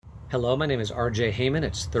Hello, my name is RJ Heyman.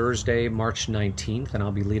 It's Thursday, March 19th, and I'll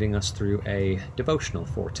be leading us through a devotional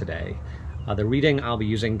for today. The reading I'll be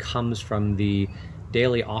using comes from the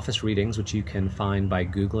Daily Office Readings, which you can find by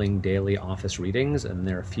Googling Daily Office Readings, and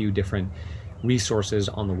there are a few different resources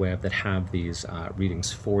on the web that have these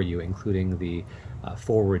readings for you, including the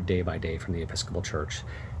forward day by day from the Episcopal Church.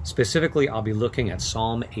 Specifically, I'll be looking at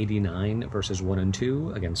Psalm 89, verses 1 and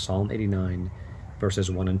 2. Again, Psalm 89, verses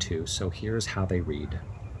 1 and 2. So here's how they read.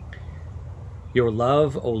 Your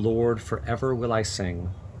love, O Lord, forever will I sing.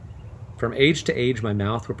 From age to age my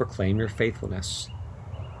mouth will proclaim your faithfulness.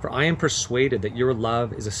 For I am persuaded that your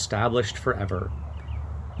love is established forever.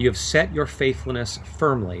 You have set your faithfulness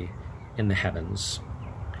firmly in the heavens.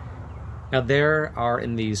 Now there are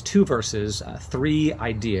in these two verses three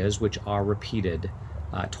ideas which are repeated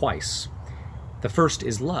twice. The first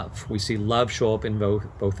is love. We see love show up in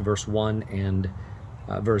both verse 1 and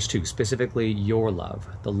verse 2, specifically your love,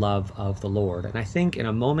 the love of the Lord. And I think in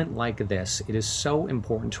a moment like this, it is so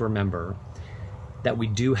important to remember that we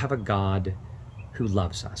do have a God who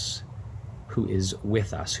loves us, who is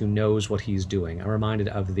with us, who knows what he's doing. I'm reminded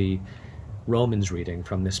of the Romans reading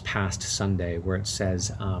from this past Sunday where it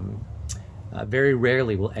says, very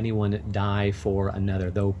rarely will anyone die for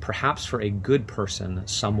another, though perhaps for a good person,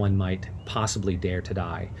 someone might possibly dare to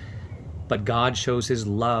die. But God shows his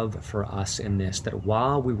love for us in this, that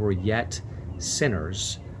while we were yet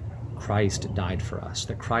sinners, Christ died for us,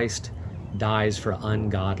 that Christ dies for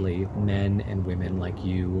ungodly men and women like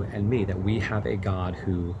you and me, that we have a God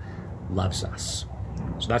who loves us.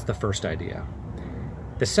 So that's the first idea.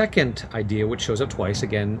 The second idea, which shows up twice,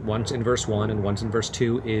 again, once in verse 1 and once in verse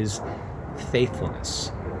 2, is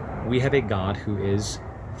faithfulness. We have a God who is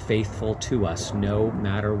faithful to us no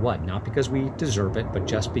matter what, not because we deserve it, but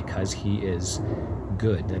just because he is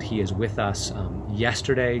good, that he is with us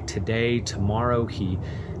yesterday, today, tomorrow. He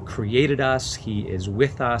created us, he is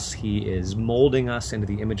with us, he is molding us into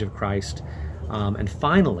the image of Christ, and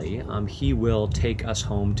finally he will take us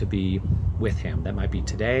home to be with him. That might be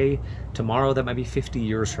today, tomorrow, that might be 50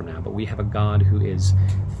 years from now, but we have a God who is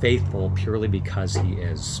faithful purely because he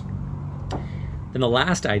is. Then the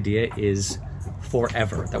last idea is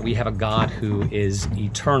forever, that we have a God who is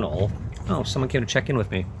eternal. Oh, someone came to check in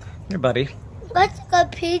with me. Here, buddy. What's the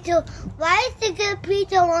computer? Why is the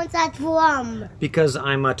computer on that drum? Because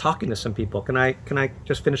I'm talking to some people. Can I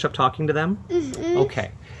just finish up talking to them? Mm-hmm.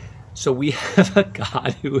 Okay. So we have a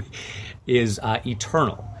God who is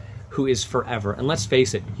eternal, who is forever. And let's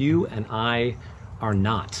face it, you and I are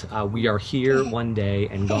not. We are here one day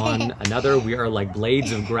and gone another. We are like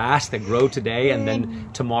blades of grass that grow today and then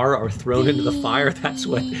tomorrow are thrown into the fire. That's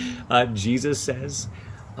what Jesus says.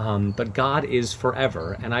 But God is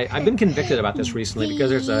forever. And I've been convicted about this recently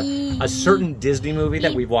because there's a certain Disney movie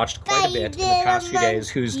that we've watched quite a bit in the past few days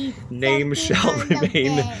whose name shall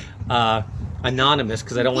remain anonymous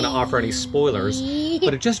because I don't want to offer any spoilers.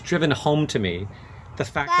 But it just driven home to me the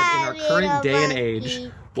fact that in our current day and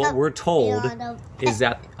age, what we're told is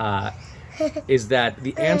that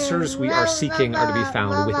the answers we are seeking are to be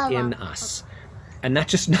found within us. And that's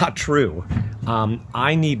just not true.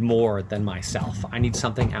 I need more than myself. I need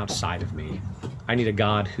something outside of me. I need a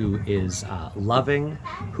God who is loving,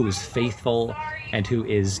 who is faithful, and who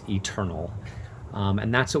is eternal.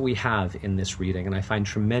 And that's what we have in this reading. And I find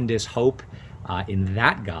tremendous hope in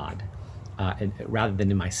that God, rather than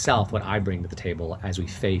in myself, what I bring to the table as we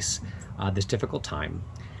face this difficult time.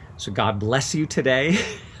 So God bless you today.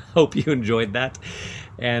 Hope you enjoyed that.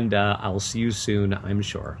 And I'll see you soon, I'm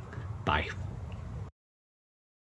sure. Bye.